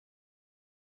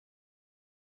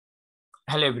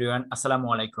Hello everyone, Assalamu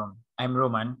alaikum. I'm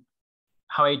Roman.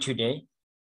 How are you today?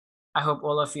 I hope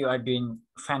all of you are doing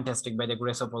fantastic by the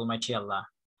grace of Almighty Allah.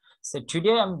 So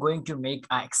today I'm going to make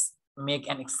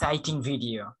an exciting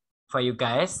video for you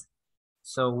guys.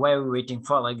 So while we're waiting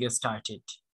for, let's get started.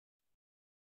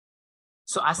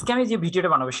 So আজকে আমি যে ভিডিওটা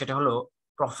বানাবো সেটা হলো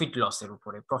profit লসের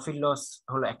উপরে। Profit loss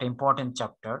হলো একটা ইম্পর্টেন্ট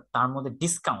চ্যাপ্টার, তার মধ্যে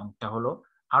ডিসকাউন্টটা হলো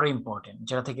আরো ইম্পর্টেন্ট,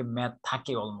 যেটা থেকে ম্যাথ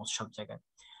থাকে অলমোস্ট সব জায়গায়।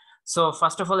 সো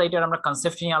ফার্স্ট অফ অল এটার আমরা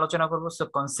কনসেপ্ট নিয়ে আলোচনা করবো। সো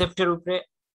কনসেপ্টের উপরে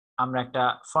আমরা একটা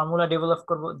ফর্মুলা ডেভেলপ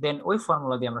করব, দেন ওই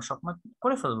ফর্মুলা দিয়ে আমরা সবসময়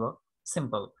করে ফেলবো।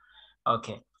 সিম্পল।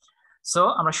 ওকে, সো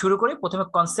আমরা শুরু করি। প্রথমে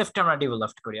কনসেপ্ট আমরা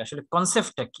ডেভেলপ করি। আসলে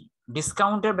কনসেপ্টটা কি,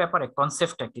 ডিসকাউন্টের ব্যাপারে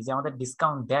কনসেপ্টটা কি, যে আমাদের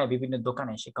ডিসকাউন্ট দেয় বিভিন্ন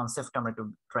দোকানে, সেই কনসেপ্টটা আমরা একটু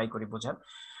ট্রাই করি বোঝার।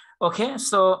 ওকে,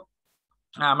 সো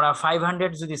আমরা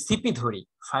 500 যদি সিপি ধরি,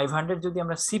 500 যদি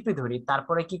আমরা সিপি ধরি,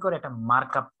 তারপরে কি করে, একটা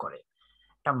মার্কআপ করে,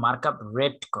 একটা মার্কআপ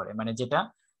রেট করে, মানে যেটা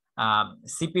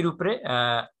সিপির উপরে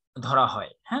ধরা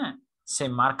হয়। হ্যাঁ, সেই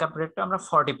মার্কআপ রেটটা আমরা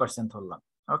 40% ধরলাম।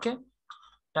 ওকে,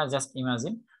 এটা জাস্ট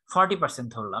ইমাজিন 40%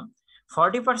 ধরলাম।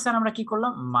 40% আমরা কি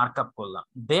করলাম, মার্কআপ করলাম।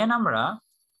 দেন আমরা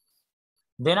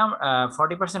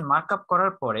 40% মার্কআপ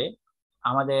করার পরে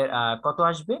আমাদের কত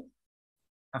আসবে,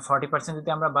 40% যদি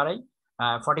আমরা বাড়াই,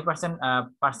 40%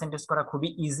 পার্সেন্টেজ করা খুবই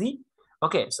ইজি।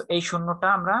 ওকে, সো এই শূন্যটা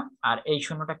আমরা আর এই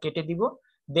শূন্যটা কেটে দিব,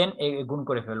 দেন গুণ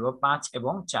করে ফেলবো 5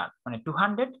 এবং 4, মানে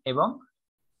 200 এবং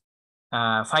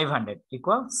 500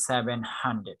 ইকুয়াল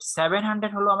 700।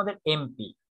 700 হলো আমাদের এমপি,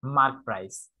 মার্ক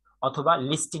প্রাইস, অথবা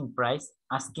listing price,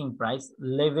 asking price,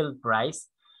 level price,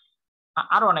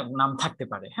 আরো অনেক নাম থাকতে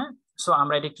পারে। হ্যাঁ, সো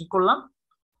আমরা এটা কি করলাম,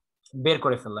 বের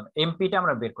করে ফেললাম। এমপিটা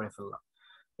আমরা বের করে ফেললাম।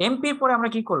 এমপির পরে আমরা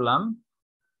কি করলাম,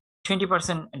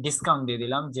 20% ডিসকাউন্ট দিয়ে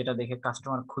দিলাম, যেটা দেখে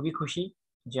কাস্টমার খুবই খুশি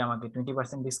যে আমাকে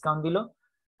 20% ডিসকাউন্ট দিল।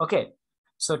 ওকে,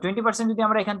 সো 20% যদি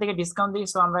আমরা এখান থেকে ডিসকাউন্ট দিই,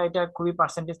 সো আমরা এটা খুবই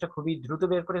পার্সেন্টেজটা খুবই দ্রুত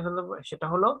বের করে ফেলবো। সেটা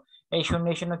হলো এই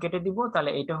শূন্য কেটে দিব,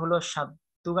 তাহলে এটা হলো 7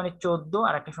 দুগুণে 14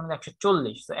 আর একটা শূন্য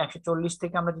 140। তো 140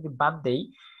 থেকে আমরা যদি বাদ দেই,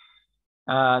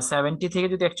 70 থেকে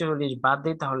যদি 140 বাদ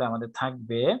দিই, তাহলে আমাদের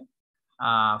থাকবে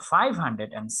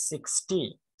 560।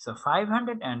 সো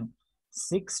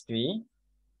 560,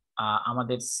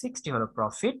 আমাদের 60 হলো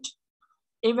প্রফিট।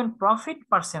 ইভেন প্রফিট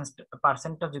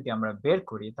পার্সেন্টটা যদি আমরা বের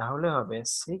করি, তাহলে হবে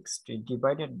 60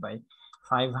 ডিভাইডেড বাই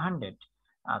 500।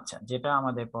 আচ্ছা, যেটা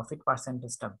আমাদের প্রফিট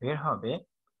পার্সেন্টেজটা বের হবে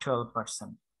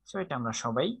 12%। সো এটা আমরা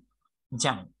সবাই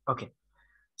জানি। ওকে,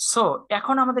 সো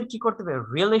এখন আমাদের কি করতে হবে,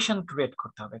 রিলেশন ক্রিয়েট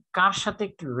করতে হবে। কার সাথে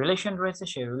কি রিলেশন রয়েছে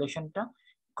সেই রিলেশনটা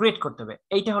ক্রিয়েট করতে হবে।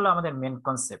 এইটা হলো আমাদের মেন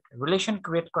কনসেপ্ট। রিলেশন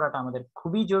ক্রিয়েট করাটা আমাদের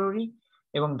খুবই জরুরি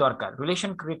এবং দরকার।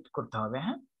 রিলেশন ক্রিয়েট করতে হবে।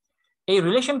 হ্যাঁ, এই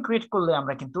রিলেশন ক্রিয়েট করলে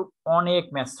আমরা কিন্তু অনেক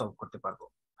ম্যাথ সলভ করতে পারবো।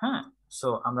 হ্যাঁ, সো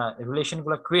আমরা রিলেশন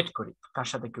গুলো ক্রিয়েট করি, কার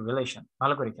সাথে কি রিলেশন,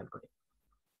 ভালো করে খেয়াল করি।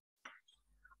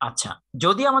 আচ্ছা,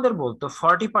 যদি আমাদের বলতো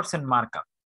 40% মার্কআপ,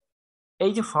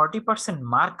 এই যে 40%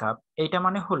 মার্কআপ, এইটা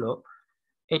মানে হলো,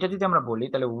 এটা যদি আমরা বলি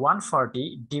তাহলে 140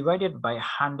 divided by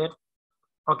 100।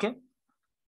 Okay,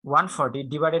 140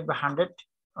 divided by 100।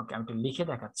 ওকে, আমি একটু লিখে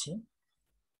দেখাচ্ছি,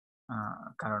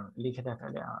 কারণ লিখে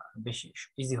দেখালে বেশি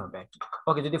ইজি হবে আর কি।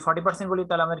 ওকে, যদি 40% বলি,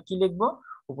 তাহলে আমরা কি লিখবো,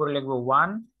 উপরে লিখবো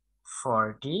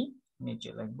 140, নিচে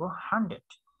লিখবো 100।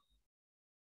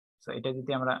 তো এটা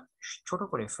যদি আমরা ছোট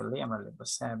করে ফেললে, আমরা লিখবো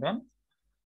 7,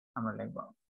 আমরা লিখবো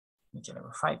নিচে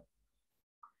লিখবো 5।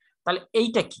 তাহলে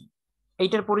এইটা কি,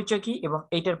 এইটার পরিচয় কি এবং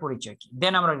এইটার পরিচয় কি,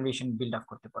 দেন আমরা রিলেশন বিল্ড আপ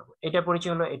করতে পারবো। এটার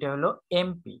পরিচয় হলো, এটা হলো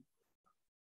এমপি,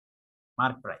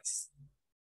 মার্ক প্রাইস।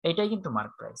 এইটাই কিন্তু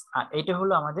মার্ক প্রাইস, আর এটা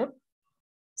হলো আমাদের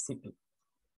সিপি।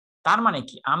 তার মানে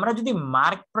কি, আমরা যদি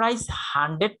মার্ক প্রাইস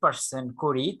 100%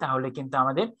 করি, তাহলে কিন্তু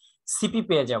আমাদের সিপি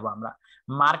পেয়ে যাব। আমরা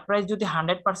মার্ক প্রাইস যদি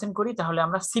 100% করি, তাহলে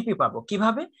আমরা সিপি পাবো।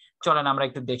 কিভাবে, চলেন আমরা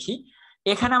একটু দেখি।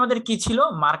 এখানে আমাদের কি ছিল,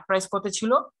 মার্ক প্রাইস কত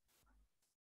ছিল,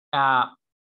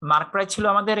 মার্ক প্রাইস ছিল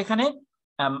আমাদের এখানে,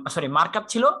 সরি, মার্কআপ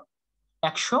ছিল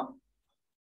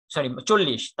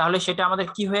 40। তাহলে সেটা আমাদের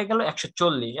কি হয়ে গেল,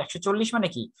 140। 140 মানে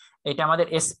কি, এটা আমাদের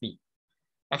এসপি।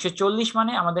 140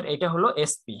 মানে আমাদের এটা হলো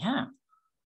এসপি। হ্যাঁ,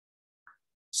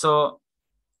 সো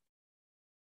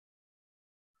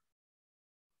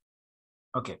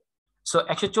ওকে, সো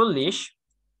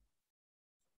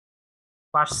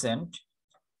 140%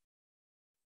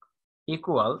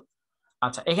 ইকুয়াল,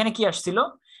 আচ্ছা এখানে কি আসছিল,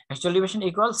 140%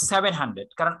 ইকুয়াল 700,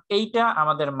 কারণ এইটা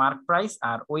আমাদের মার্ক প্রাইস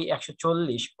আর ওই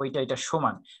 140 ওইটা এটা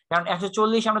সমান। কারণ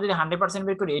 140 আমরা যদি 100%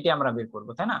 বের করি, এটা আমরা বের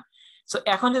করবো, তাই না? সো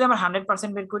এখন যদি আমরা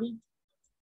 100% বের করি,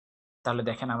 তাহলে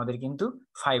দেখেন আমাদের কিন্তু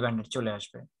 500 চলে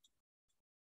আসবে।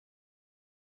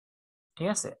 ঠিক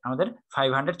আছে, আমাদের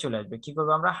 500 চলে আসবে। কি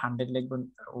করবো আমরা, 100 লিখবো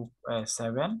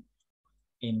 7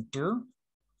 ইন্টু,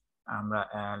 আমরা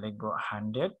লিখবো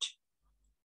 100,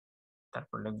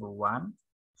 তারপর লিখবো 14।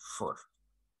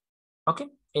 ওকে,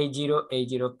 এই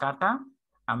 0 কাটা,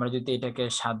 আমরা যদি এটাকে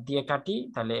 7 দিয়ে কাটি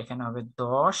তাহলে এখানে হবে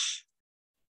 10,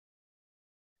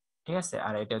 ঠিক আছে,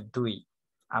 আর এটা 2,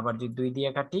 আবার যদি 2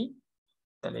 দিয়ে কাটি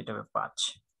তাহলে এটা হবে 5,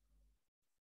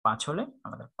 5 হলে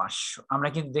আমাদের 500। আমরা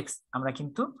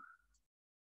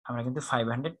কিন্তু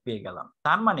 500 পেয়ে গেলাম।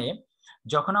 তার মানে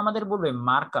যখন আমাদের বলবে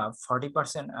মার্কআপ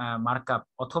 40% মার্কআপ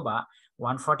অথবা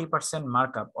 140%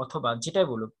 মার্কআপ অথবা যেটাই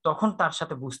বলুক, তখন তার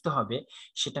সাথে বুঝতে হবে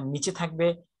সেটা নিচে থাকবে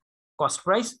কস্ট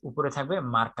প্রাইস, উপরে থাকবে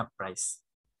মার্কআপ প্রাইস।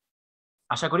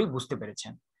 আশা করি বুঝতে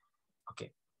পেরেছেন। ওকে,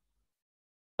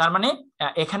 তার মানে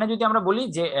এখানে যদি আমরা বলি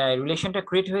যে রিলেশনটা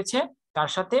ক্রিয়েট হয়েছে কার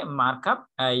সাথে, মার্কআপ,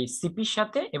 এই সিপির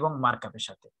সাথে এবং মার্কআপের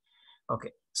সাথে। ওকে,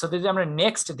 সো যদি আমরা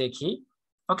নেক্সট দেখি,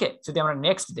 ওকে, যদি আমরা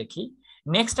নেক্সট দেখি,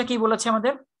 নেক্সটটা কি বলেছে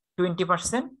আমাদের,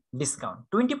 20% ডিসকাউন্ট।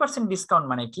 20% ডিসকাউন্ট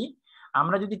মানে কি,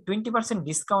 আমরা যদি 20%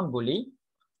 ডিসকাউন্ট বলি,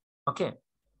 ওকে,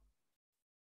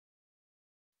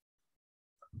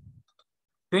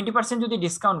 20% যদি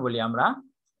ডিসকাউন্ট বলি আমরা,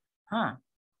 হ্যাঁ,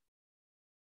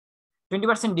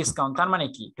 20% ডিসকাউন্ট তার মানে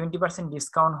কি, 20%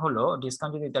 ডিসকাউন্ট হলো,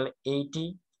 ডিসকাউন্ট যদি তাহলে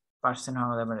 80%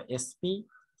 হবে এসপি,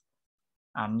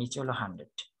 আর নিচে হলো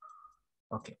 100।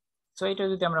 ওকে, সো এটা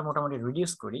যদি আমরা মোটামুটি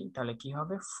রিডিউস করি তাহলে কি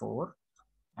হবে, 4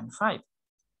 and 5।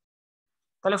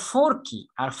 তাহলে 4 কি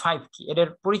আর 5 কি, এদের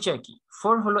পরিচয় কি?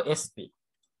 4 হলো এসপি,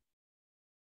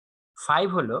 5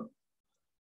 হলো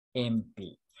এমপি।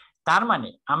 তার মানে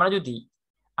আমরা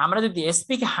যদি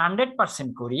এসপি কে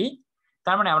 100% করি,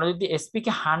 তার মানে আমরা যদি এসপি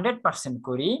কে 100%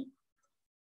 করি,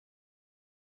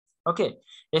 ওকে,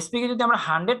 এসপি কে যদি আমরা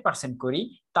 100% করি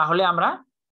তাহলে আমরা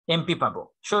এমপি পাবো।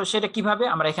 সেটা কিভাবে,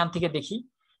 আমরা এখান থেকে দেখি,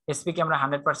 এসপি কে আমরা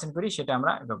 100% করি, সেটা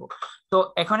আমরা পাবো। তো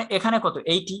এখানে কত,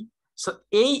 80। সো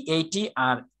এই 80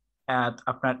 আর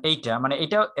আপনার এইটা, মানে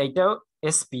এইটাও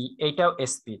এসপি, এইটাও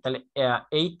এসপি, তাহলে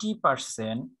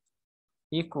 80%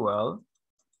 ইকুয়াল,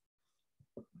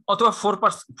 অথবা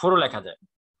 4 লেখা যায়,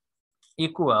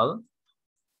 ইকুয়াল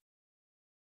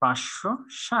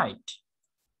 560।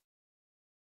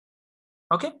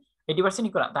 ওকে, 80%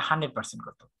 ইকুয়াল 100%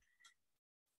 কত,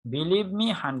 বিলিভ মি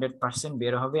 100%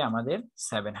 বের হবে আমাদের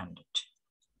 700।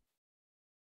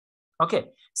 ওকে,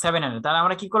 700। তাহলে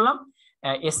আমরা কি করলাম,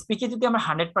 এসপি কে যদি আমরা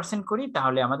 100% করি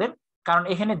তাহলে আমাদের, কারণ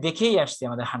এখানে দেখেই আসছে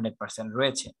আমাদের 100%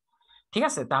 রয়েছে, ঠিক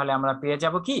আছে, তাহলে আমরা পেয়ে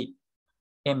যাব কি,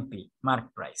 এমপি, মার্ক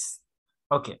প্রাইস।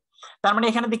 ওকে, তার মানে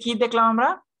এখানে কি দেখলাম আমরা,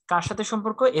 কার সাথে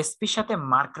সম্পর্ক, এসপির সাথে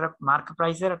মার্ক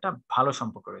প্রাইসের একটা ভালো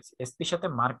সম্পর্ক রয়েছে, এসপির সাথে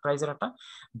মার্ক প্রাইসের একটা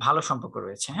ভালো সম্পর্ক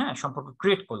রয়েছে। হ্যাঁ, সম্পর্ক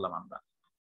ক্রিয়েট করলাম আমরা।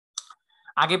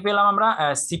 আগে পেলাম আমরা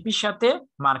সিপির সাথে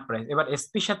মার্ক প্রাইস, এবার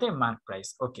এসপির সাথে মার্ক প্রাইস।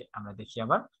 ওকে, আমরা দেখি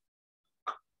আবার,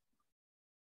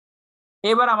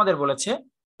 এবার আমাদের বলেছে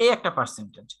এই একটা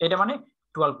পার্সেন্টেজ, এটা মানে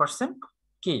 12%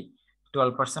 কি,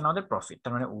 12% আমাদের প্রফিট,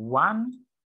 তার মানে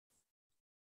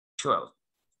 112।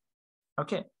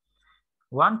 ওকে,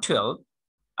 112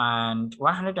 and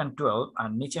 112 আর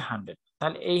নিচে 100,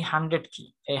 তাহলে এই 100 কি,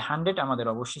 এই 100 আমাদের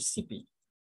অবশ্যই সিপি,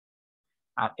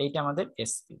 আর এইটা আমাদের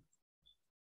এসপি,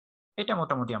 এটা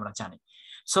মোটামুটি আমরা জানি।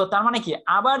 সো তার মানে কি,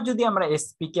 আবার যদি আমরা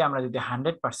এসপি কে আমরা যদি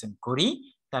 100% করি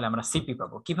তাহলে আমরা সিপি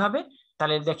পাবো কিভাবে,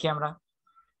 তাহলে দেখি আমরা,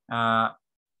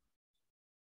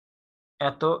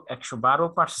 এত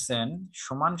 112%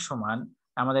 সমান সমান,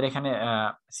 আমাদের এখানে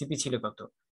সিপি ছিল কত,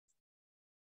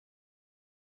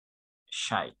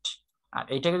 60, আর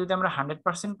এইটাকে যদি আমরা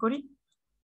 100% করি,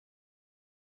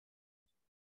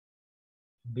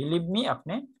 বিলিভ মি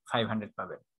আপনি 500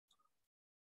 পাবেন।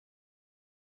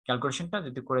 ক্যালকুলেশনটা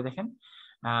যদি করে দেখেন,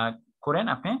 করেন,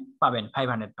 আপনি পাবেন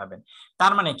 500 পাবেন।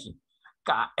 তার মানে কি,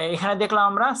 এখানে দেখলাম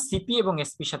আমরা সিপি এবং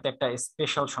এসপির সাথে একটা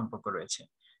স্পেশাল সম্পর্ক রয়েছে।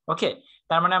 ওকে,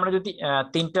 তার মানে আমরা যদি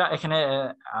তিনটা এখানে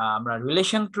আমরা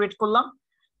রিলেশন ক্রিয়েট করলাম,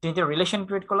 তিনটা রিলেশন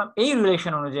ক্রিয়েট করলাম, এই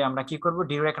রিলেশন অনুযায়ী আমরা কি করব,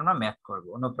 ডিরেক্ট আমরা ম্যাথ করব,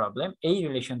 নো প্রবলেম, এই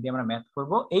রিলেশন দিয়ে আমরা ম্যাথ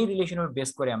করব। এই রিলেশনের বেস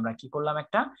করে আমরা কি করলাম,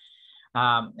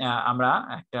 আমরা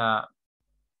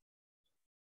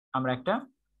একটা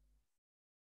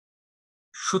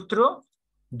সূত্র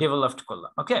ডেভেলপ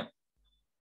করলাম। ওকে,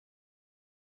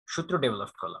 সূত্র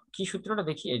ডেভেলপ করলাম, কি সূত্রটা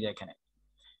দেখি, এই যে এখানে।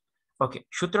 ওকে,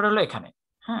 সূত্রটা হলো এখানে,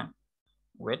 হ্যাঁ,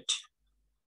 ওয়েট,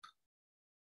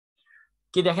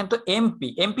 কি দেখেন তো,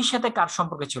 এমপির সাথে কার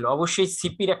সম্পর্ক ছিল, অবশ্যই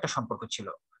সিপির একটা সম্পর্ক ছিল,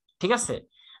 ঠিক আছে,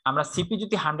 আমরা সিপি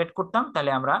যদি 100 করতাম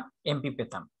তাহলে আমরা এমপি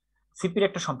পেতাম, সিপির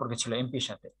একটা সম্পর্ক ছিল এমপির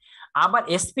সাথে। আবার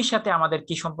এসপির সাথে আমাদের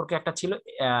কি সম্পর্ক একটা ছিল,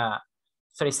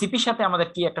 সরি, সিপির সাথে আমাদের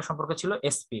কি একটা সম্পর্ক ছিল,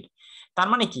 এসপির। তার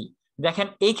মানে কি, দেখেন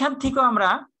এইখান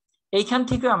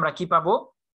থেকেও আমরা কি পাবো,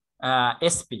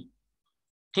 এসপি,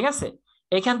 ঠিক আছে,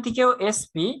 এখান থেকেও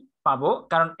এসপি পাবো,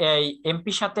 কারণ এই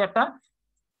এমপির সাথে একটা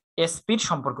এসপির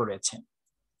সম্পর্ক রয়েছে।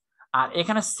 আর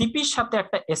এখানে সিপির সাথে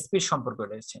একটা এসপির সম্পর্ক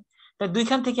রয়েছে, তাই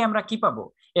দুইখান থেকে আমরা কি পাবো,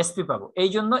 এসপি পাবো, এই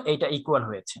জন্য এইটা ইকুয়াল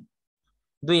হয়েছে,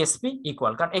 2 এসপি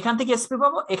ইকুয়াল, কারণ এখান থেকে এসপি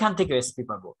পাবো, এখান থেকে এসপি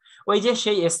পাবো, ওই যে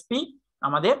সেই এসপি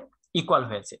আমাদের ইকুয়াল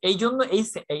হয়েছে, এই জন্য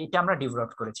এইটা আমরা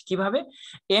ডেভেলপ করেছি কিভাবে,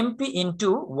 এমপি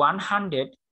ইন্টু 100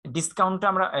 ডিসকাউন্টটা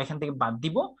আমরা এখান থেকে বাদ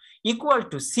দিব, equal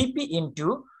to CP into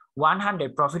 100,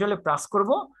 profit হলে প্লাস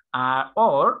করবো, আর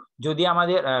অর যদি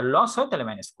আমাদের লস হয় তাহলে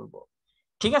মাইনাস করবো।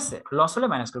 ঠিক আছে, লস হলে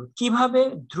মাইনাস করবো। কিভাবে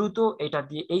দ্রুত এটা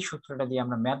দিয়ে, এই সূত্রটা দিয়ে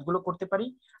আমরা ম্যাথ গুলো করতে পারি,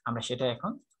 আমরা সেটা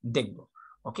এখন দেখব।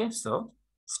 ওকে, সো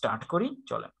স্টার্ট করি,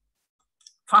 চলেন।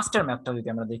 ফার্স্টের ম্যাথটা যদি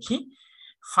আমরা দেখি,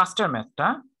 ফার্স্টের ম্যাথটা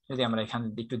যদি আমরা এখানে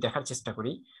একটু দেখার চেষ্টা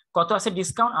করি, কত আছে,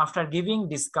 discount after giving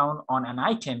discount on an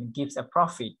item gives a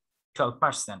profit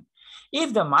 12%. If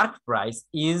the mark price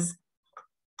is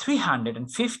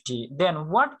 350, then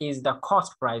what is the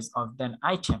cost price of that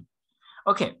item?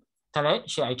 ওকে, তাহলে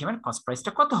সেই আইটেমের কস্ট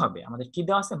প্রাইসটা কত হবে, আমাদের কি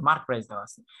দেওয়া আছে, মার্ক প্রাইস দেওয়া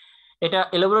আছে। এটা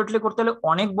এলাবোরেটলি করতে হলে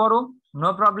অনেক বড়, নো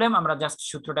প্রবলেম, আমরা জাস্ট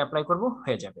সূত্রটা অ্যাপ্লাই করব,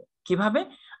 হয়ে যাবে। কিভাবে,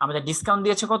 আমাদের ডিসকাউন্ট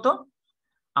দিয়েছে কত,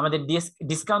 আমাদের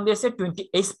ডিসকাউন্ট দিয়েছে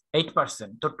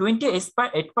 28%, তো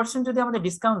 28% যদি আমাদের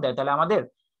ডিসকাউন্ট দেয় তাহলে আমাদের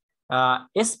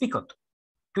এসপি কত,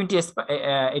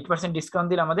 28% ডিসকাউন্ট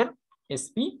দিলে আমাদের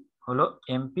এসপি হলো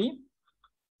এমপি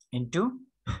ইন্টু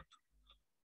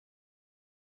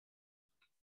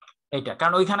এইটা,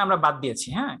 কারণ ওইখানে আমরা বাদ দিয়েছি।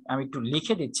 হ্যাঁ, আমি একটু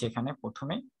লিখে দিচ্ছি এখানে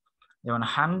প্রথমে, যেমন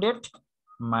 100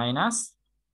 মাইনাস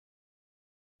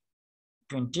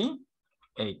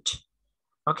 28।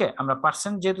 ওকে, আমরা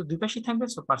পার্সেন্ট যেহেতু দুই পাশেই থাকবে,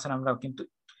 সো পার্সেন্ট আমরা কিন্তু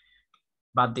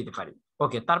বাদ দিতে পারি।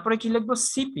 ওকে, তারপরে কি লিখবো,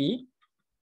 সিপি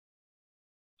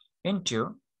ইনটু,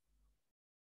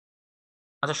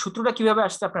 আচ্ছা সূত্রটা কিভাবে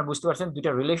আসছে আপনারা বুঝতে পারছেন,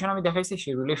 দুইটা রিলেশন আমি দেখাইছি,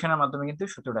 সেই রিলেশনের মাধ্যমে কিন্তু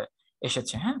সূত্রটা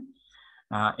এসেছে। হ্যাঁ,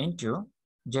 ইনটু,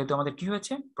 যেহেতু আমাদের কি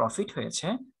হয়েছে, প্রফিট হয়েছে,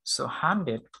 সো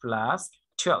 100 প্লাস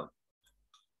 12।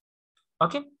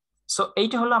 ওকে, সো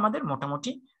এইটা হলো আমাদের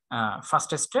মোটামুটি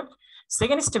ফার্স্ট স্টেপ।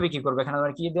 সেকেন্ড স্টেপে কি করবো, এখানে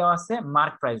আমাদের কি দেওয়া আছে,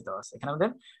 মার্ক প্রাইস দেওয়া আছে, এখানে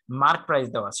আমাদের মার্ক প্রাইস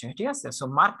দেওয়া আছে। ঠিক আছে, সো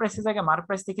মার্ক প্রাইসের জায়গায় মার্ক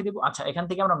প্রাইস লিখে দিব। আচ্ছা, এখান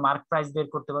থেকে আমরা মার্ক প্রাইস বের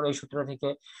করতে পারবো, এই সূত্র থেকে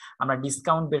আমরা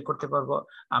ডিসকাউন্ট বের করতে পারবো,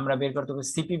 আমরা বের করতে পারবো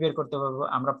সিপি বের করতে পারবো,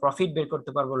 আমরা প্রফিট বের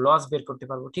করতে পারবো, লস বের করতে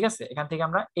পারবো। ঠিক আছে, এখান থেকে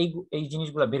আমরা এই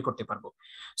জিনিসগুলো বের করতে পারবো।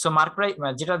 সো মার্ক প্রাইস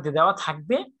যেটা দেওয়া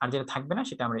থাকবে আর যেটা থাকবে না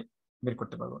সেটা আমরা বের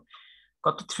করতে পারবো।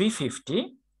 কত, 350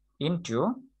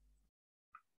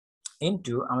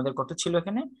 ইনটু আমাদের কত ছিল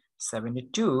এখানে,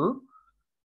 72।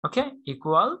 ওকে,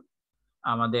 ইকুয়াল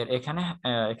আমাদের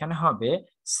এখানে হবে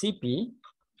সিপি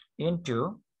ইনটু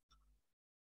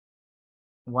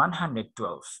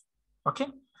 112। ওকে,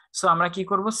 সো আমরা কি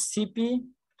করব, CP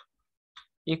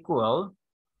equal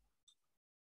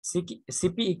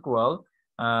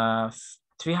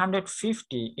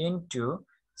 350 into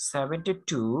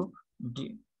 72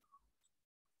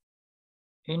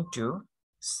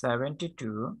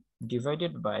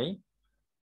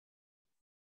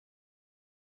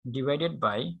 divided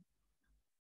by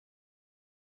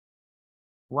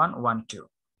 112।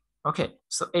 Okay,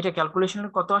 so এটা ক্যালকুলেশন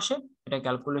কত আসে, এটা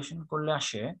ক্যালকুলেশন করলে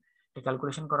আসে, এটা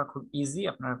ক্যালকুলেশন করা খুব ইজি,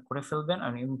 আপনারা করে ফেলবেন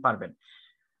আর পারবেন।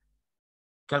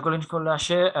 ক্যালকুলেশন করলে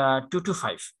আসে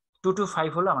 225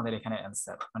 হলো আমাদের এখানে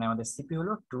অ্যান্সার, মানে আমাদের সিপি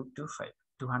হলো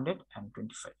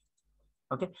 225।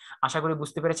 ওকে, আশা করি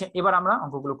বুঝতে পেরেছেন। এবার আমরা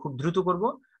অঙ্কগুলো খুব দ্রুত করব,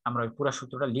 আমরা ওই পুরো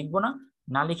সূত্রটা লিখবো না,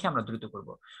 না লিখে আমরা দ্রুত করব।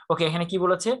 ওকে, এখানে কি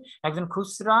বলেছে, একজন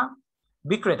খুচরা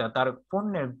বিক্রেতা তার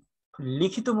পণ্যের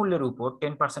লিখিত মূল্যের উপর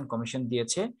 10% কমিশন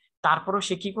দিয়েছে, তারপরও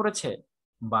সে কি করেছে,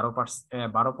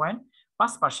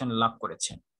 12.5% লাভ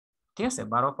করেছে। ঠিক আছে,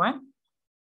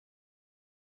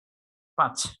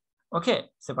 12.5, ওকে,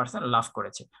 সে পার্সেন্ট লাভ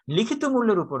করেছে। লিখিত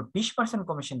মূল্যের উপর 20%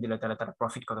 কমিশন দিলে তাহলে তার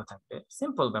প্রফিট কত থাকবে,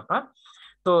 সিম্পল ব্যাপার।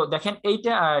 তো দেখেন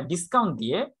এইটা ডিসকাউন্ট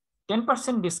দিয়ে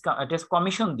 10% ডিসকাউন্ট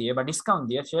কমিশন দিয়ে বা ডিসকাউন্ট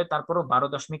দিয়ে সে তারপরও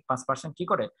 12.5% কি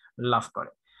করে, লাভ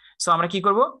করে। সো আমরা কি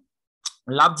করব,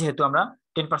 লাভ যেহেতু আমরা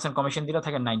 10% কমিশন দিলে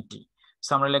থাকে 90,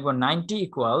 সো আমরা লিখবো 90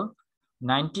 ইকুয়াল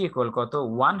কত,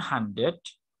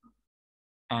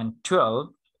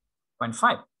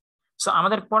 112.5। সো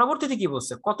আমাদের পরবর্তীতে কি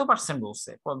বলছে, কত পার্সেন্ট বলছে,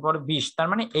 20, তার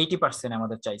মানে 80%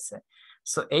 আমাদের চাইছে।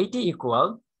 সো 80 ইকুয়াল,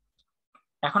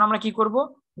 এখন আমরা কি করব,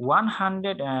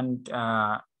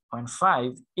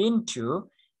 100.5 ইনটু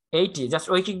 80, জাস্ট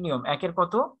ঐকিক নিয়ম, একের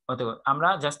কত, আমরা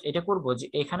জাস্ট এটা করব যে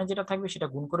এখানে যেটা থাকবে সেটা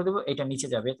গুণ করে দেবো, এটা নিচে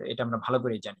যাবে, তো এটা আমরা ভালো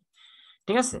করে জানি।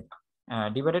 ঠিক আছে,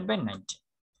 ডিভাইডেড বাই 90।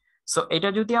 সো এটা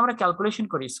যদি আমরা ক্যালকুলেশন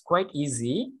করি, ইটস কোয়াইট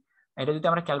ইজি, এটা যদি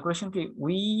আমরা ক্যালকুলেশন করি,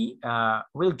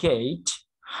 উইল গেট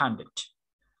 100,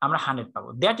 আমরা 100 পাবো।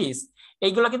 দ্যাট ইজ,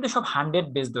 এইগুলো কিন্তু সব 100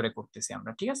 বেস ধরে করতেছি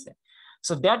আমরা। ঠিক আছে,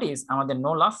 সো দ্যাট ইজ আমাদের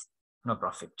no loss no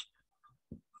profit,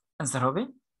 answer হবে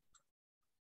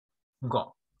গ।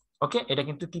 ওকে, এটা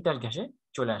কিন্তু তিতাস ঘাসে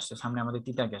চলে আসছে, সামনে আমাদের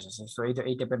তিতা গ্যাস আছে। সো এই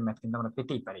টাইপের ম্যাথ কিন্তু আমরা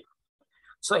পেতেই পারি।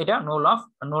 সো এটা নো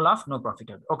লাভ নো প্রফিট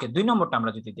হবে। ওকে, 2 নম্বরটা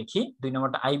আমরা যদি দেখি, 2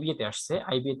 নম্বরটা আইবিএ তে আসছে।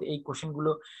 আইবিএ তে এই কোশ্চেন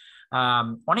গুলো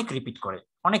অনেক রিপিট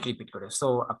করে। সো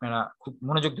আপনারা খুব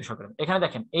মনোযোগ দিয়ে করেন। এখানে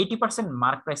দেখেন 80%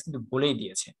 মার্ক প্রাইস কিন্তু বলেই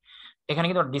দিয়েছে, এখানে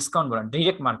কিন্তু ডিসকাউন্ট বলা,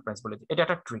 ডাইরেক্ট মার্ক প্রাইস বলে দিয়েছে, এটা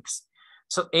একটা ট্রিক্স।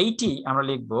 সো 80 আমরা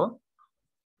লিখবো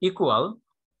ইকুয়াল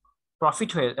প্রফিট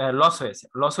হয়ে লস হয়েছে,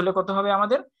 লস হলে কত হবে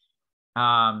আমাদের,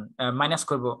 মাইনাস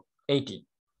করব 80,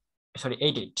 সরি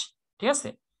 88, ঠিক আছে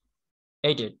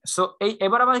 88। সো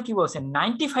এবার আমাদের কি বলছে,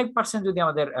 95% যদি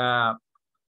আমাদের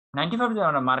 95 যদি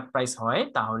আমাদের মার্ক প্রাইস হয়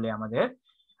তাহলে আমাদের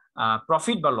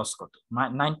প্রফিট বা লস কত।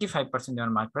 95%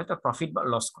 যেমন মার্ক প্রাইস, প্রফিট বা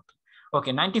লস কত। ওকে,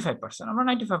 95% আমরা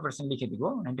 95% লিখে দিব,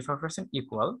 95%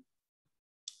 ইকুয়াল।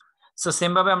 সো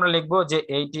সেম ভাবে আমরা লিখবো যে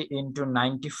 80 into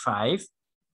 95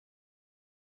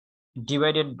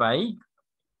 divided by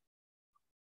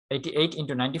 88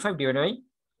 into 95 divided by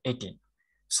 18।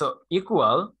 So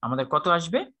equal আমাদের কত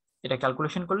আসবে, এটা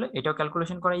ক্যালকুলেশন করলে, এটাও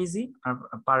ক্যালকুলেশন করা ইজি আর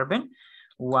পারবেন,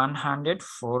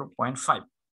 104.5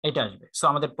 এটা আসবে। সো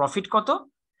আমাদের প্রফিট কত,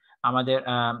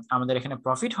 আমাদের এখানে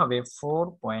প্রফিট হবে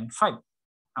 4.5,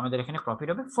 আমাদের এখানে প্রফিট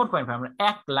হবে 4.5। আমরা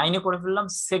এক লাইনে করে ফেললাম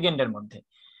সেকেন্ডের মধ্যে।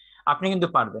 আপনি কিন্তু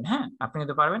পারবেন, হ্যাঁ আপনি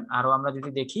কিন্তু পারবেন। আরো আমরা যদি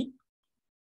দেখি,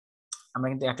 আমরা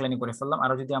কিন্তু এক লাইনে করে ফেললাম।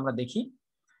 আরো যদি আমরা দেখি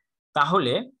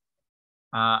তাহলে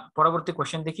পরবর্তী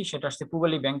কোশ্চেন দেখি, সেটা আসছে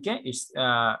পুবালি ব্যাংকে। It's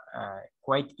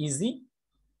quite easy.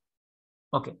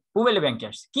 ওকে, পুবালি ব্যাংকে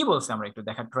আসছে কি বলছে আমরা একটু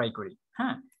দেখা ট্রাই করি।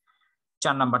 হ্যাঁ,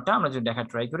 4 নাম্বারটা আমরা যদি দেখা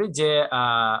ট্রাই করি যে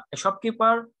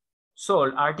শপকিপার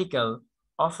সোল্ড আর্টিকেল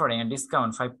অফারিং এ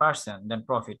ডিসকাউন্ট 5%, দেন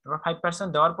প্রফিট 5%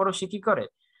 দেওয়ার পরও সে কি করে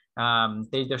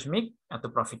 23 এত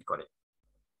প্রফিট করে।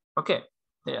 ওকে,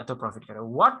 এত প্রফিট করে।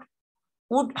 What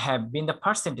would have been the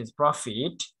percentage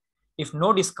profit if no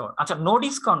discount. আচ্ছা, নো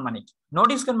ডিসকাউন্ট মানে কি? নো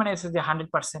ডিসকাউন্ট মানে হচ্ছে যে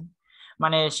 100%,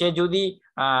 মানে সে যদি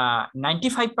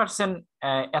 95%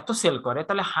 এত সেল করে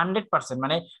তাহলে 100%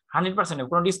 মানে 100%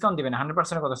 কোনো ডিসকাউন্ট দিবে না,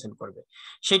 100% কত সেল করবে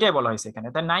সেটাই বলা হয়েছে এখানে।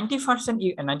 তাই 90%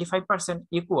 95%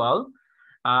 ইকুয়াল,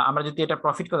 আমরা যদি এটা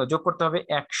প্রফিট কত যোগ করতে হবে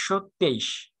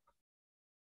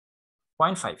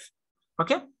 123.5।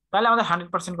 ওকে, তাহলে আমাদের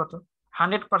 100% কত,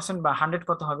 100% বা 100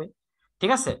 কত হবে,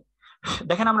 ঠিক আছে।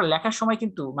 দেখেন আমরা লেখার সময়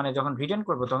কিন্তু মানে যখন রিটার্ন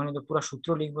করবো তখন কিন্তু পুরো সূত্র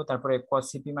লিখবো, তারপরে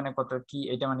সিপি মানে কত, কি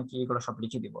এটা মানে কি, এগুলো সব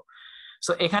লিখে দিব।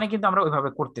 সো এখানে কিন্তু আমরা ওইভাবে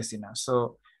করতেছি না। সো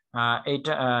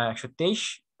এইটা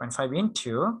 123.5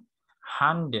 ইন্টু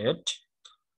 100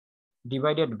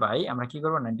 ডিভাইডেড বাই, আমরা কি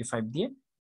করবো 95 দিয়ে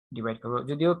ডিভাইড করবো।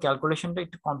 যদিও ক্যালকুলেশনটা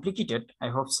একটু কমপ্লিকেটেড, আই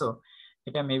হোপ সো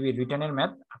এটা মেবি রিটার্নের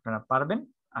ম্যাথ আপনারা পারবেন,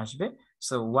 আসবে।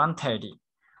 সো 130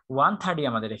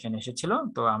 আমাদের এখানে এসেছিল।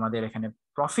 তো আমাদের এখানে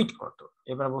প্রফিট কত,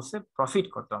 এবার বলছে প্রফিট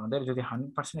কত আমাদের, যদি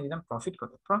 100% দিতাম প্রফিট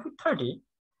কত, প্রফিট 30।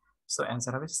 সো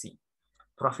অ্যান্সার হবে সি,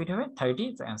 প্রফিট হবে 30,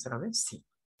 তো অ্যান্সার হবে সি।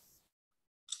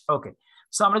 ওকে,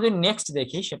 সো আমরা যদি নেক্সট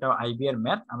দেখি, সেটাও আইবি এর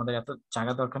ম্যাথ। আমাদের এত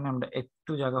জায়গা দরকার নেই, আমরা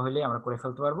একটু জায়গা হলে আমরা করে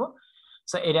ফেলতে পারবো।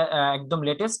 সো এটা একদম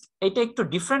লেটেস্ট, এটা একটু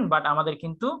ডিফারেন্ট বাট আমাদের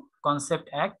কিন্তু কনসেপ্ট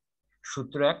এক,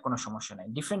 সূত্র এক, কোনো সমস্যা নাই।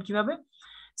 ডিফারেন্ট কিভাবে,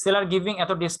 সেলার গিভিং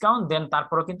এত ডিসকাউন্ট, দেন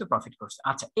তারপরেও কিন্তু প্রফিট করছে।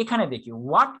 আচ্ছা, এখানে দেখি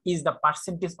what is the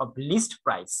percentage of list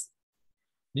price,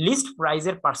 list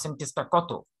প্রাইসের পার্সেন্টেজটা কত,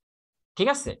 ঠিক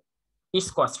আছে। ইস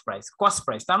কস্ট প্রাইস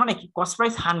তার মানে কি, কস্ট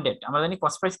প্রাইস 100, আমরা জানি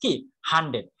কস্ট প্রাইস কি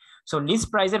 100। সো লিস্ট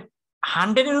প্রাইসের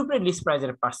 100 এর উপরে লিস্ট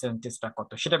প্রাইসের পার্সেন্টেজটা কত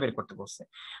সেটা বের করতে বলছে।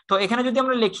 তো এখানে যদি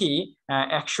আমরা লিখি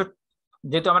 100,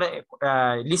 যেহেতু আমরা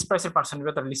লিস্ট প্রাইসের পার্সেন্টেজ,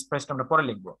 তার লিস্ট প্রাইসটা আমরা পরে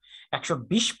লিখবো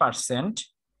 120%,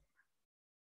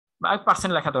 বা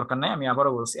পার্সেন্ট লেখা দরকার নাই, আমি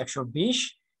আবারও বলছি 120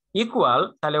 ইকুয়াল,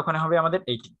 তাহলে ওখানে হবে আমাদের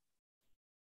 80।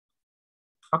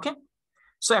 ওকে,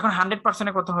 সো এখন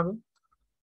 100% কত হবে,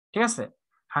 ঠিক আছে।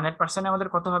 100% আমাদের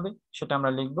কত হবে সেটা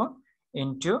আমরা লিখবো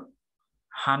into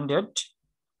 100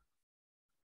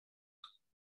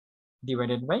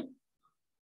 divided by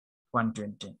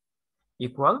 120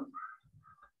 equal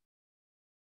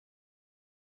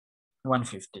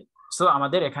 150। So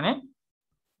আমাদের এখানে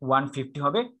 150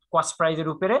 হবে কস্ট প্রাইজের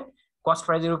উপরে, কস্ট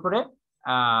প্রাইজের উপরে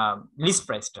লিস্ট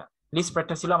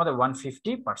প্রাইসটা ছিল আমাদের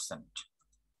 150%।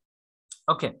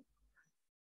 ওকে,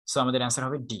 সো আমাদের অ্যান্সার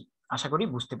হবে ডি। আশা করি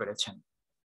বুঝতে পেরেছেন।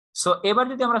 সো এবার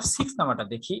যদি আমরা 6 নাম্বারটা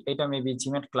দেখি, এটা মেবি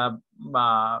জিমেট ক্লাব বা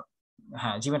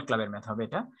হ্যাঁ জিমেট ক্লাবের ম্যাথ হবে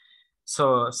এটা। সো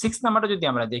 6 নাম্বারটা যদি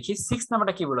আমরা দেখি, 6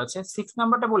 নাম্বারটা কি বলেছে, 6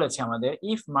 নাম্বারটা বলেছে আমাদের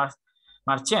if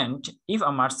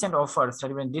a merchant offers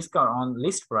 30% discount on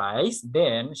list price,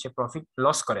 then say profit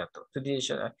loss করে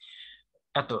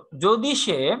এত, যদি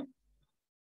সে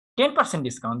 10%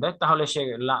 ডিসকাউন্ট দেয় তাহলে সে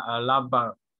লাভ বা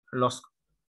লস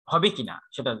হবে কিনা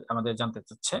সেটা আমাদের জানতে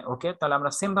চাচ্ছে। ওকে, তাহলে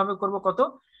আমরা সেম ভাবে করব কত,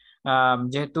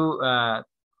 যেহেতু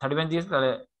 30% দিয়েছে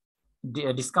তাহলে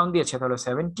ডিসকাউন্ট দিয়েছে, তাহলে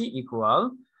 70 ইকুয়াল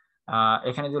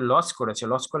এখানে যে লস করেছে,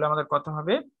 লস করলে আমাদের কত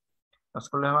হবে? লস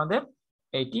করলে আমাদের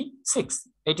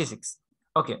 86।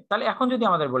 ওকে, তাহলে এখন যদি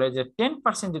আমাদের বলে যে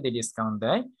 10% যদি ডিসকাউন্ট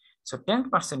দেয়, সো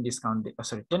 10% ডিসকাউন্ট,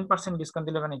 সরি 10% ডিসকাউন্ট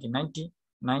দিলে মানে কি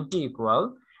 90 ইকুয়াল,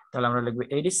 তাহলে আমরা লিখবো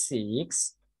 86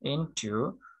 ইন্টু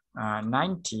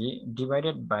 90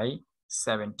 ডিভাইডেড বাই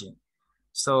 70।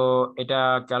 সো এটা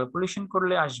ক্যালকুলেশন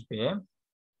করলে আসবে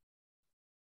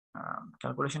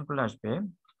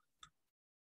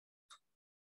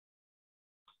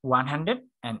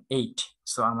 108।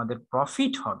 সো আমাদের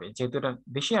প্রফিট হবে, যেহেতু এটা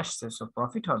বেশি আসছে, সো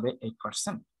প্রফিট হবে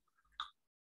 8%।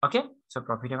 ওকে, সো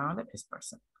প্রফিট হবে আমাদের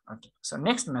 8%। ওকে, সো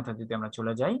নেক্সট মেথড যদি আমরা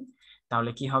চলে যাই,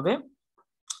 তাহলে কি হবে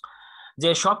যে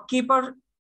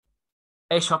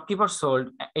শপকিপার সোল্ড,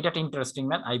 এটা একটা ইন্টারেস্টিং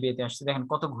ম্যাথ, আইবিএ তে আসছে, দেখেন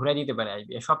কত ঘুরে দিতে পারে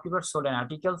IBA. Shopkeeper sold an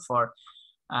article for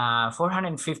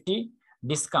 450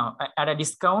 discount at a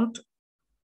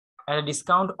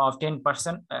discount of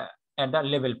 10% at the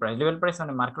level price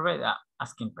মানে মার্কেট প্রাইস,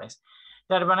 আস্কিং প্রাইস,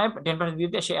 তার মানে 10%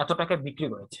 দিতে সে এত টাকা বিক্রি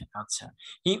করেছে। আচ্ছা,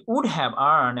 he would have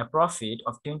earned a profit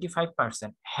of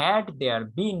 25% had there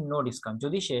been no discount।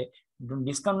 যদি সে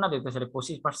ডিসকাউন্ট না দিত তাহলে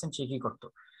 25% সে কি করতো?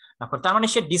 তার মানে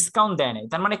সে ডিসকাউন্ট দেয় নাই,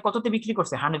 তার মানে কততে বিক্রি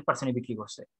করছে? 100% বিক্রি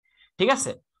করছে। ঠিক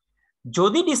আছে,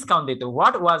 যদি ডিসকাউন্ট দিত,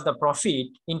 what was the profit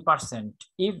in percent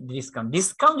if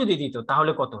discount যদি দিত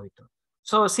তাহলে কত হইতো?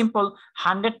 সো সিম্পল,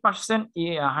 100%,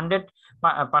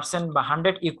 100% বা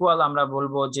 100 ইকুয়াল আমরা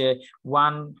বলবো যে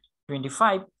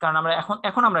 125, কারণ আমরা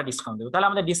এখন আমরা ডিসকাউন্ট দেবো, তাহলে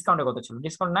আমাদের ডিসকাউন্টে কত ছিল?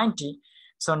 ডিসকাউন্ট 90।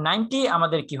 সো 90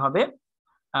 আমাদের কি হবে?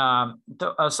 তো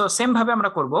সো সেম ভাবে আমরা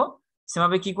করব, সেম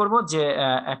ভাবে কি করব যে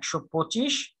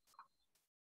 125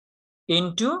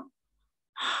 ইন্টু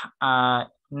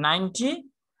 90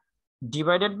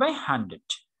 ডিভাইডেড বাই 100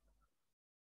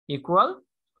 ইকুয়াল,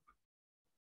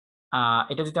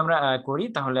 এটা যদি আমরা করি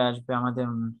তাহলে আসবে আমাদের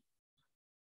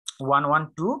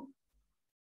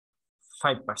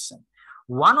 1125%।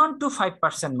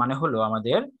 1125% মানে হলো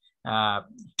আমাদের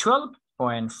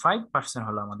 12.5%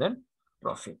 হলো আমাদের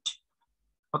প্রফিট।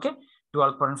 ওকে,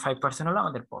 12.5% হলো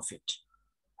আমাদের প্রফিট।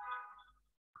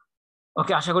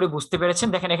 ওকে, আশা করি বুঝতে পেরেছেন।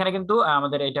 দেখেন এখানে কিন্তু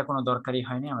আমাদের এটা কোনো দরকারই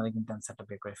হয়নি, আমাদের কিন্তু অ্যান্সারটা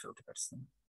বের করে ফেলতে পারছি।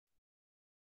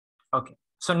 ওকে,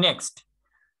 সো নেক্সট,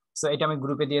 সো এটা আমি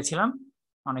গ্রুপে দিয়েছিলাম,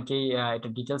 অনেকেই এটা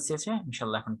ডিটেলস চেয়েছে,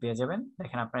 ইনশাল্লাহ এখন পেয়ে যাবেন।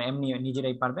 দেখেন আপনারা এমনি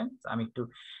নিজেরাই পারবেন, আমি একটু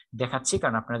দেখাচ্ছি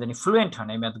কারণ আপনারা জানি ফ্লুয়েন্ট হন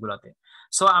এই ম্যাথগুলোতে।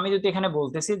 সো আমি যদি এখানে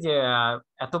বলতেছি যে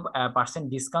এত পার্সেন্ট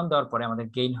ডিসকাউন্ট দেওয়ার পরে আমাদের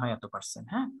গেইন হয় এত পার্সেন্ট,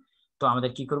 হ্যাঁ, তো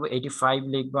আমাদের কি করব? 85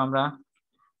 লিখবো আমরা,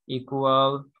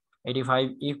 ইকুয়াল 85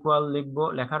 ইকুয়াল লিখবো,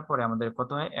 লেখার পরে আমাদের কত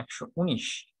হয়? 119,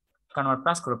 কারণ আমরা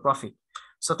প্লাস করবো প্রফিট।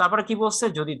 সো তারপরে কি বলছে?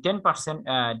 যদি 10%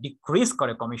 ডিক্রিজ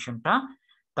করে কমিশনটা,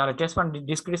 তাহলে 10%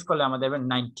 ডিক্রিজ করলে আমাদের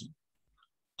 90।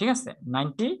 ঠিক আছে,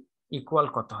 90 ইকুয়াল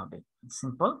কত হবে?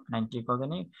 সিম্পল, 90 ইকুয়াল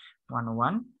জানি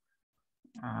 11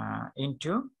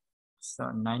 ইন্টু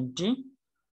 90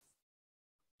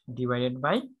 ডিভাইডেড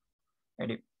বাই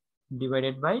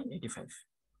 85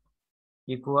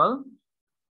 ইকুয়াল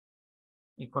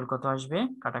কত আসবে?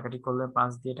 কাটাকাটি করলে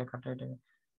 5 দিয়ে এটা কাটা, এটা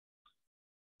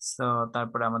সো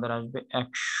তারপরে আমাদের আসবে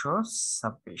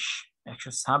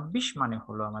 126 মানে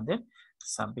হলো আমাদের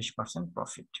 26%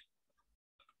 প্রফিট।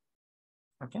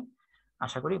 ওকে,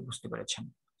 আশা করি বুঝতে পেরেছেন,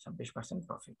 26%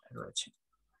 প্রফিট রয়েছে।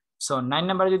 সো 9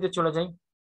 নাম্বারে যদি চলে যাই,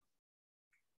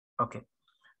 ওকে,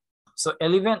 সো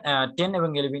 11, 10 এবং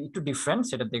 11 একটু ডিফারেন্ট,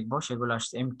 সেটা দেখবো, সেগুলো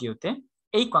আসছে এমটিইউ তে।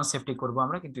 এই কনসেপ্টই করবো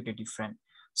আমরা, কিন্তু এটা ডিফারেন্ট।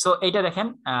 সো এইটা দেখেন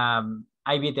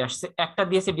আইবিএ তে আসছে, একটা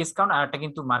দিয়েছে ডিসকাউন্ট আর একটা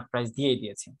কিন্তু মার্ক প্রাইস দিয়ে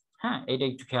দিয়েছে, হ্যাঁ, এটা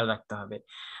একটু খেয়াল রাখতে হবে।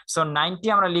 সো 90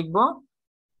 আমরা লিখবো,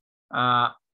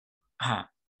 হ্যাঁ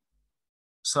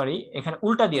সরি, এখানে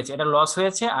উল্টা দিয়েছে, এটা লস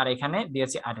হয়েছে আর এখানে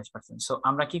দিয়েছে 28%। সো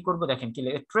আমরা কি করব? দেখেন কি,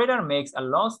 tedder makes a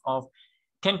loss of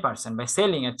 10% by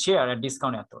selling A share at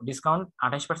discount, এত ডিসকাউন্ট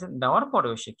 28% দেওয়ার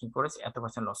পরেও সে কি করেছে? এত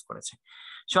পার্সেন্ট লস করেছে।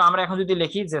 সো আমরা এখন যদি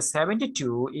লিখি যে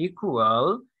 72 ইকুয়াল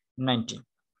 90,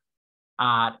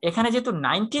 আর এখানে যেহেতু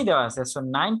 90 দেওয়া আছে, সো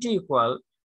 90 ইকুয়াল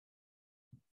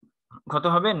কত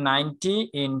হবে? 90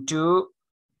 ইন্টু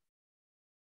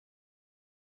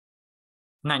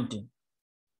 90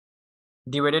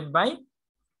 ডিভাইডেড বাই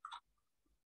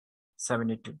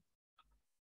 72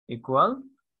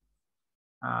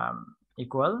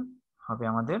 ইকুয়াল হবে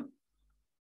আমাদের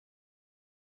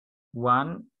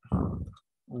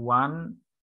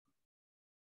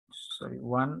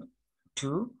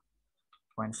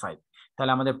 112.5।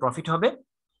 তাহলে আমাদের প্রফিট হবে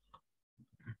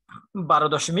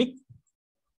 12.5।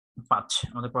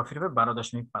 আমাদের প্রফিট হবে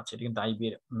 12.5। এটা কিন্তু আইবি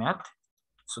এর ম্যাথ।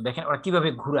 সো দেখেন ওরা কিভাবে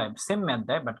ঘুরায়, সেম ম্যাথ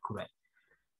দেয় বাট ঘুরায়।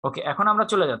 ওকে, এখন আমরা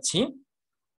চলে যাচ্ছি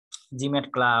জিম্যাট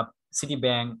ক্লাব,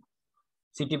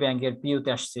 সিটি ব্যাংকের পিওতে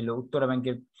আসছিল, উত্তরা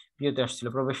ব্যাংকের পিওতে আসছিল,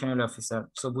 প্রফেশনাল অফিসার।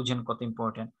 সো বুঝেন কত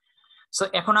ইম্পর্টেন্ট। সো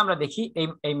এখন আমরা দেখি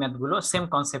এই ম্যাথগুলো সেম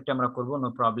কনসেপ্টে আমরা করব, নো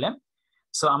প্রবলেম।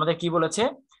 সো আমাদের কি বলেছে,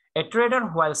 a trader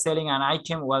while selling an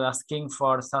item was asking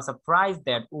for such a price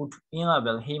that would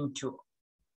enable him to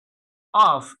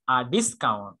off a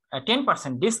discount, a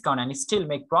 10% discount and still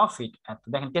make profit at,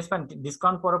 দেখেন 10%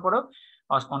 discount পরে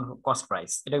on cost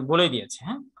price, এটা বলে দিয়েছে।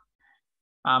 হ্যাঁ,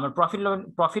 আমরা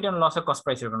profit and loss এর cost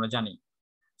price এর আমরা জানি।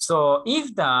 So if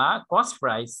the cost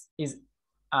price is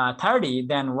 30,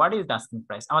 then what is the asking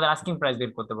price, আমাদের আস্কিং প্রাইস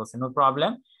বের করতে বলছে, নো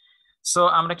প্রবলেম। সো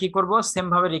আমরা কি করব, সেম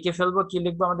ভাবে লিখে ফেলবো, কি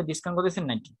লিখবো, আমাদের ডিসকাউন্ট কত দিয়েছে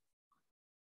 90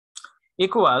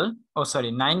 ইকুয়াল, ও সরি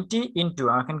 90 ইনটু,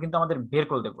 এখন কিন্তু আমাদের বের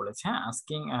করতে বলেছে, হ্যাঁ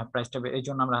আস্কিং প্রাইসটা, এই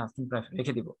জন্য আমরা আস্কিং প্রাইস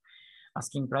রেখে দিব,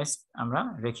 আস্কিং প্রাইস আমরা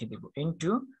রেখে দিব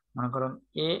ইনটু মনে করুন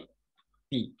A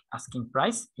P asking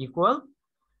price equal,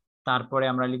 তারপরে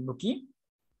আমরা লিখবো কি,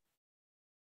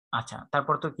 আচ্ছা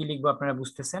তারপর তো কি লিখবো আপনারা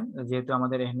বুঝতেছেন, যেহেতু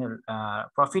আমাদের এখানে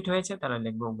প্রফিট হয়েছে তাহলে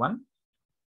লিখবো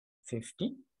 150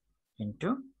 ইনটু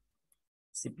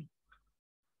সিপি।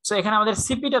 সো এখানে আমাদের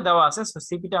সিপিটা দেওয়া আছে, সো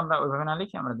সিপিটা আমরা ওইভাবে না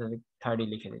লিখে আমরা 30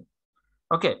 লিখে দিই।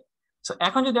 ওকে, সো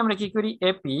এখন যদি আমরা কি করি,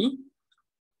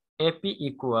 এপি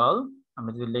ইকুয়াল,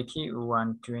 আমরা যদি লিখি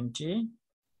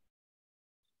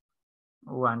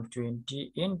 120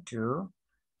 into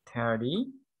 30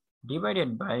 divided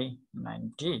by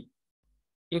 90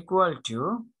 equal to,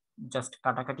 just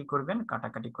কাটাকাটি করবেন,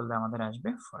 কাটাকাটি করলে আমাদের আসবে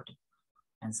 40,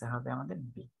 অ্যান্সার হবে আমাদের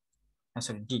বি,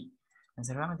 সরি ডি,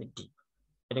 অ্যান্সার হবে আমাদের ডি।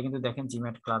 এটা কিন্তু দেখেন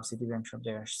জিম্যাট, ক্লাব, সিটি ব্যাংক সব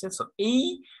জায়গায় আসছে। সো এই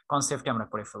কনসেপ্টে আমরা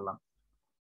করে ফেললাম।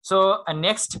 সো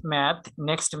নেক্সট ম্যাথে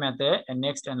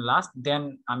নেক্সট এন্ড লাস্ট, দেন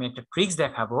আমি একটা ট্রিক্স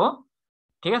দেখাবো,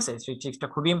 ঠিক আছে? সেই ট্রিক্সটা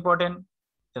খুবই ইম্পর্টেন্ট,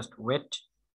 জাস্ট ওয়েট।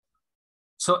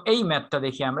 সো এই ম্যাথটা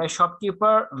দেখি আমরা,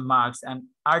 shopkeeper marks an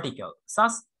article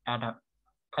such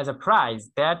as a price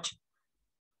that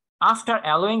after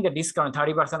allowing the discount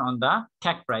 30% on the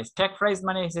tag price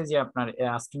মানে হচ্ছে যে আপনার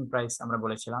asking price আমরা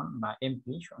বলেছিলাম বা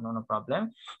MP, no problem,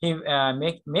 he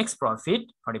makes profit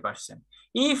 40%.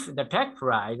 if the tag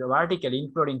price of article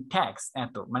including tax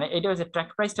এত, মানে এটা হচ্ছে tag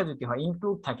priceটা যদি হয়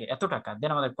ইনক্লুড থাকে এত টাকা,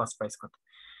 দেন আমাদের কস্ট প্রাইস কত।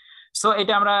 সো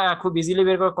এটা আমরা খুব ইজিলি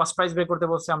বের করে কস্ট প্রাইস বের করতে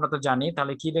বলছে, আমরা তো জানি।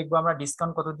 তাহলে কি দেখবো আমরা,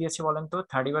 ডিসকাউন্ট কত দিয়েছে বলেন তো,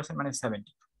 30% মানে 70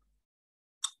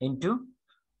 ইনটু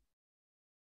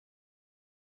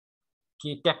কি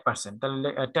ট্যাগ পার্সেন্ট, তাহলে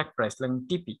ট্যাগ প্রাইস লাগবে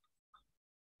টিপি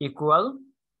ইকুয়াল,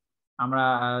 আমরা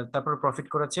তারপর প্রফিট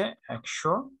করেছে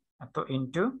 100 এত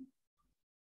ইনটু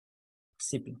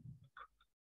সিপি।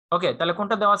 ওকে, তাহলে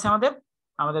কোনটা দেওয়া আছে আমাদের,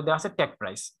 দেওয়া আছে ট্যাগ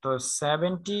প্রাইস, তো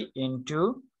 70 ইনটু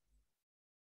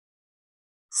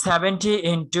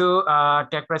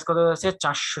ট্যাগ প্রাইস কত আছে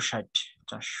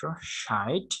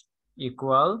 460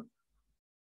 ইকুয়াল,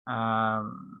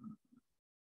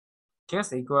 ঠিক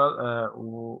আছে, ইকুয়াল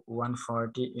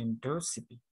 140 ইনটু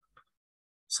সিপি।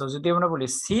 সো যদি আমরা বলি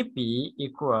CP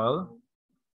equal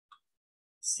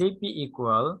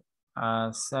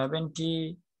 70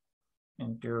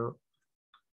 into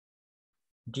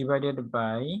divided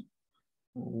by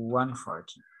 140,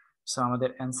 so আমাদের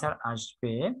অ্যান্সার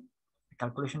আসবে,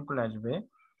 ক্যালকুলেশন করলে আসবে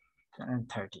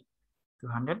 230।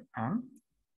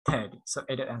 সো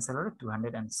এটার অ্যান্সার হলো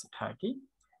 230,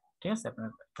 ঠিক আছে, আপনারা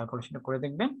ক্যালকুলেশনটা করে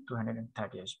দেখবেন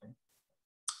 230 আসবে।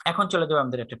 এখন চলে যাবো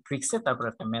আমাদের একটা ট্রিক্সে, তারপর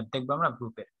একটা ম্যাথ দেখবো আমরা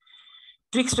গ্রুপের।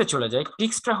 ট্রিক্সটা চলে যায়,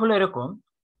 ট্রিক্সটা হলো এরকম,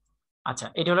 আচ্ছা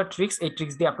এটা হলো ট্রিক্স, এই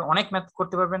ট্রিক্স দিয়ে আপনি অনেক ম্যাথ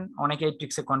করতে পারবেন, অনেকে এই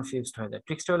ট্রিক্সে কনফিউজড হয়ে যায়।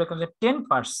 ট্রিক্সটা হলো এরকম যে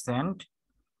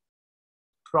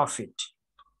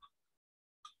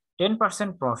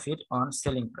 10% প্রফিট অন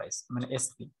সেলিং প্রাইস, মানে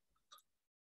এসপি।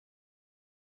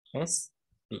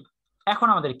 এখন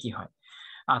আমাদের কি হয়,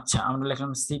 আচ্ছা আমরা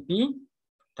লিখলাম সিপি,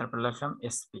 তারপর লিখলাম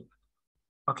এসপি,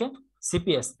 ওকে,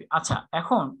 সিপি এসপি। আচ্ছা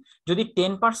এখন যদি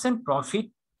 10% প্রফিট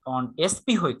অন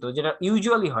এসপি হইতো, যেটা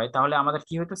ইউজুয়ালি হয়, তাহলে আমাদের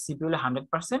কি হইতো, সিপি হলে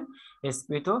 100%,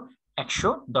 এসপি হইতো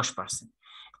 110%।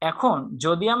 এখন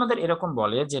যদি আমাদের এরকম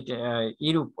বলে যে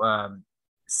ইউরোপ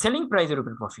সেলিং প্রাইসের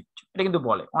উপর প্রফিট, এটা কিন্তু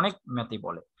বলে, অনেক ম্যাথই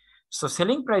বলে। সো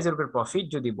সেলিং প্রাইসের উপর প্রফিট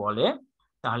যদি বলে,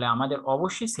 তাহলে আমাদের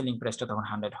অবশ্যই সেলিং প্রাইসটা তখন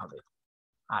 100 হবে,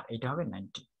 আর এটা হবে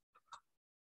 90।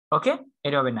 ওকে,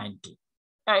 এটা হবে 90,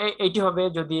 এইটি হবে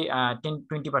যদি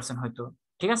 10-20% হয়তো,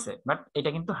 ঠিক আছে, বাট এটা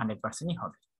কিন্তু 100%ই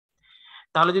হবে।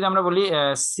 তাহলে যদি আমরা বলি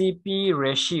সিপি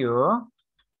রেশিও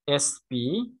এসপি,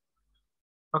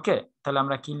 ওকে, তাহলে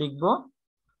আমরা কি লিখবো,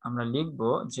 আমরা লিখবো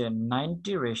যে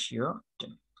 90 রেশিও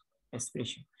 10 এসপি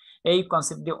রেশিও। এই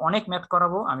কনসেপ্ট দিয়ে অনেক ম্যাথ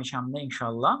করাবো আমি সামনে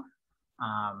ইনশাআল্লাহ।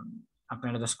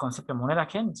 আপনারা জাস্ট কনসেপ্টটা মনে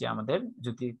রাখেন যে আমাদের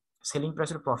যদি সেলিং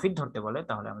প্রাইসের প্রফিট ধরতে বলে,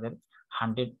 তাহলে আমাদের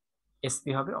 100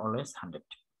 এসপি হবে, অলওয়েজ 100।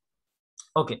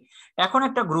 ওকে, এখন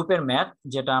একটা গ্রুপের ম্যাথ,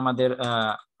 যেটা আমাদের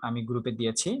আমি গ্রুপে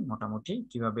দিয়েছি মোটামুটি,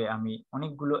 কিভাবে আমি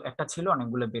অনেকগুলো, একটা ছিল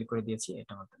অনেকগুলো বের করে দিয়েছি,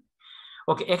 এটা মতো।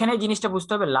 ওকে, এখানে এই জিনিসটা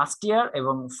বুঝতে হবে লাস্ট ইয়ার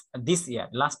এবং দিস ইয়ার,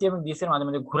 লাস্ট ইয়ার এবং দিস ইয়ার মাঝে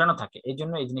মাঝে ঘোরানো থাকে, এই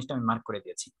জন্য এই জিনিসটা আমি মার্ক করে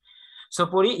দিয়েছি। So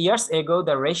Puri, years ago,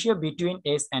 the ratio between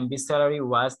S and B salary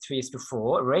was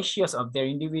 3:4. Ratios of their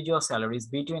individual salaries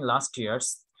between last year's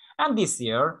and this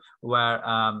year were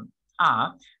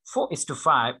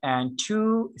 4:5 and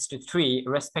 2:3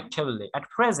 respectively. At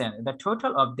present, the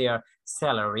total of their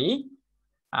salary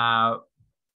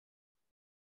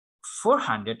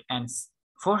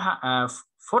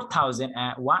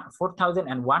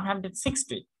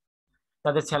 4,160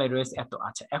 তাদের salary রয়েছে এত।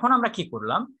 আচ্ছা, এখন আমরা কি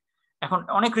করলাম, এখন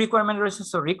অনেক রিকোয়ারমেন্ট রয়েছে।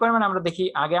 সো রিকোয়ারমেন্ট আমরা দেখি,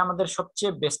 আগে আমাদের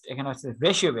সবচেয়ে বেস্ট এখানে হচ্ছে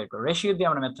রেশিও বের করব, রেশিও দিয়ে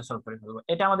আমরা ম্যাথটা সলভ করে ফেলবো।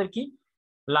 এটা আমাদের কি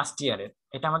লাস্ট ইয়ারের,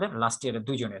 এটা আমাদের লাস্ট ইয়ারের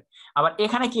দুইজনের। আবার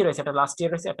এখানে কি রয়েছে, একটা লাস্ট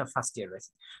ইয়ার রয়েছে, একটা ফার্স্ট ইয়ার রয়েছে।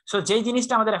 সো যেই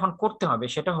জিনিসটা আমাদের এখন করতে হবে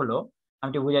সেটা হলো, আমি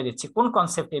একটু বুঝাই দিচ্ছি কোন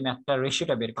কনসেপ্টে এই ম্যাথটা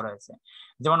রেশিওটা বের করা হয়েছে।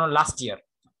 যেমন লাস্ট ইয়ার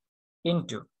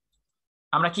ইনটু,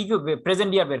 আমরা কি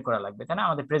প্রেজেন্ট ইয়ার বের করা লাগবে, তাই না,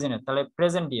 আমাদের প্রেজেন্টের, তাহলে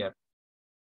present year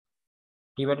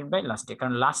divided by last year,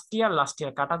 কারণ লাস্ট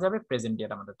ইয়ার কাটা যাবে, প্রেজেন্ট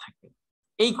ইয়ার আমাদের থাকবে।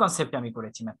 এই কনসেপ্টে আমি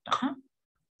করেছি ম্যাথটা। হ্যাঁ,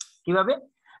 কিভাবে,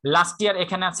 লাস্ট ইয়ার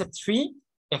এখানে আছে 3,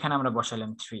 এখানে আমরা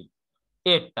বসাইলাম 3,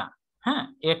 এরটা, হ্যাঁ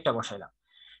এরটা বসাইলাম।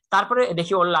 তারপরে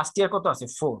দেখি ওর লাস্ট ইয়ার কত আছে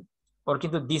 4, ওর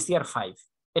কিন্তু দিস ইয়ার 5,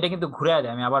 এটা কিন্তু ঘুরে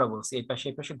দেয়, আমি আবারও বলছি এই পাশে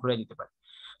ঘুরে দিতে পারি।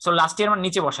 সো লাস্ট ইয়ার আমরা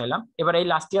নিচে বসাইলাম, এবার এই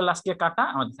লাস্ট ইয়ার কাটা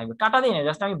আমাদের থাকবে, কাটা দিই না,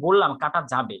 জাস্ট আমি বললাম কাটা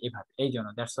যাবে এভাবে, এই জন্য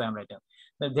দ্যাটস ওয়াই আমরা এটা,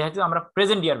 যেহেতু আমরা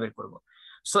প্রেজেন্ট ইয়ার বের করবো।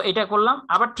 সো এটা করলাম,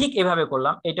 আবার ঠিক এভাবে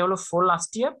করলাম, এটা হলো 4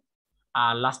 লাস্ট ইয়ার,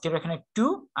 আর লাস্ট ইয়ার এখানে 2,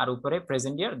 আর উপরে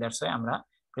প্রেজেন্ট ইয়ার, দ্যাটস ওয়াই আমরা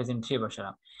প্রেজেন্ট 3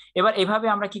 বসালাম। এবার এভাবে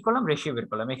আমরা কি করলাম, রেশিও বের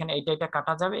করলাম, এখানে এটা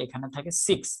কাটা যাবে, এখানে থাকে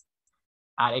 6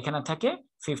 আর এখানে থাকে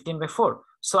 15/4।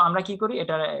 সো আমরা কি করি,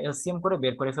 এটা এলসিএম করে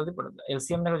বের করে ফেলতে পারি।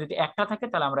 এলসিএম দেখো যদি একটা থাকে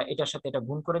তাহলে আমরা এটার সাথে এটা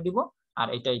গুণ করে দিব, আর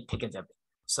এটাই থেকে যাবে।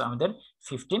 সো আমাদের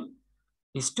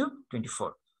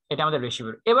 15:24, এটা আমাদের রেশিও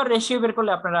বের। এবার রেশিও বের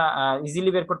করলে আপনারা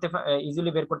ইজিলি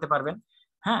বের করতে পারবেন।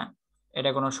 হ্যাঁ, এটা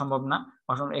কোনো সম্ভব না,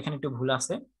 এখানে একটু ভুল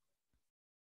আছে,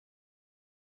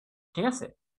 ঠিক আছে,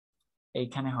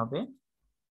 এইখানে হবে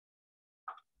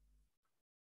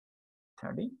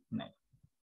 39।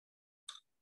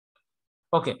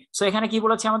 ওকে, সো এখানে কি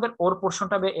বলেছে আমাদের, ওর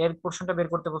পোর্শনটা বের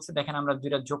করতে বলছে। দেখেন আমরা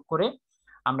দুইটা যোগ করে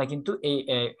আমরা কিন্তু এই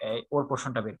ওর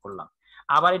পোর্শনটা বের করলাম,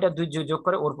 আবার এটা দুই যোগ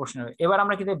করে ওর পোর্শন। এবার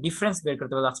আমরা কিন্তু ডিফারেন্স বের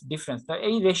করতে পারবো, ডিফারেন্স,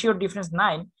 এই রেশিওর ডিফারেন্স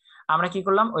 9, আমরা কি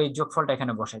করলাম, ওই যোগফলটা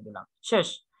এখানে বসাই দিলাম, শেষ।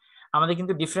 আমাদের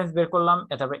কিন্তু ডিফারেন্স বের করলাম,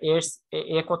 তারপর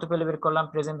এ কত পেলে বের করলাম,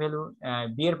 প্রেজেন্ট ভ্যালু,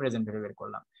 বি এর প্রেজেন্ট ভ্যালু বের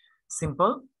করলাম, সিম্পল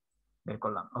বের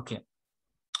করলাম। ওকে,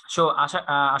 সো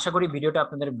আশা করি ভিডিওটা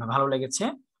আপনাদের ভালো লেগেছে।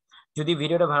 যদি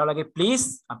ভিডিওটা ভালো লাগে প্লিজ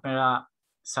আপনারা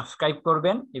সাবস্ক্রাইব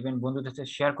করবেন, ইভেন বন্ধুদের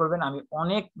সাথে শেয়ার করবেন। আমি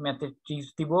অনেক ম্যাথের টিপস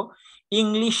দিব,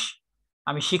 ইংলিশ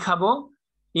আমি শিখাবো,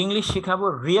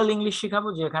 রিয়েল ইংলিশ শিখাবো,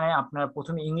 যেখানে আপনারা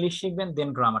প্রথমে ইংলিশ শিখবেন দেন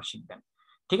গ্রামার শিখবেন,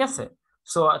 ঠিক আছে।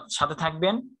 সো সাথে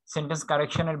থাকবেন, সেন্টেন্স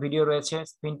কারেকশনের ভিডিও রয়েছে,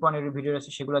 স্পিন পয়েন্টের ভিডিও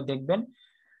রয়েছে, সেগুলো দেখবেন।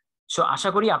 সো আশা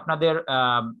করি আপনাদের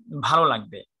ভালো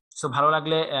লাগবে। সো ভালো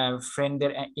লাগলে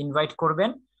ফ্রেন্ডদের ইনভাইট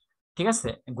করবেন, ঠিক আছে,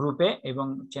 গ্রুপে, এবং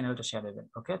চ্যানেলটা শেয়ার দেবেন।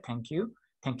 ওকে, thank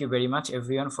you very much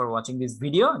everyone for watching this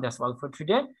video. That's all for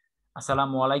today.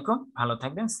 আসসালামু আলাইকুম, ভালো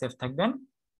থাকবেন, সেফ থাকবেন।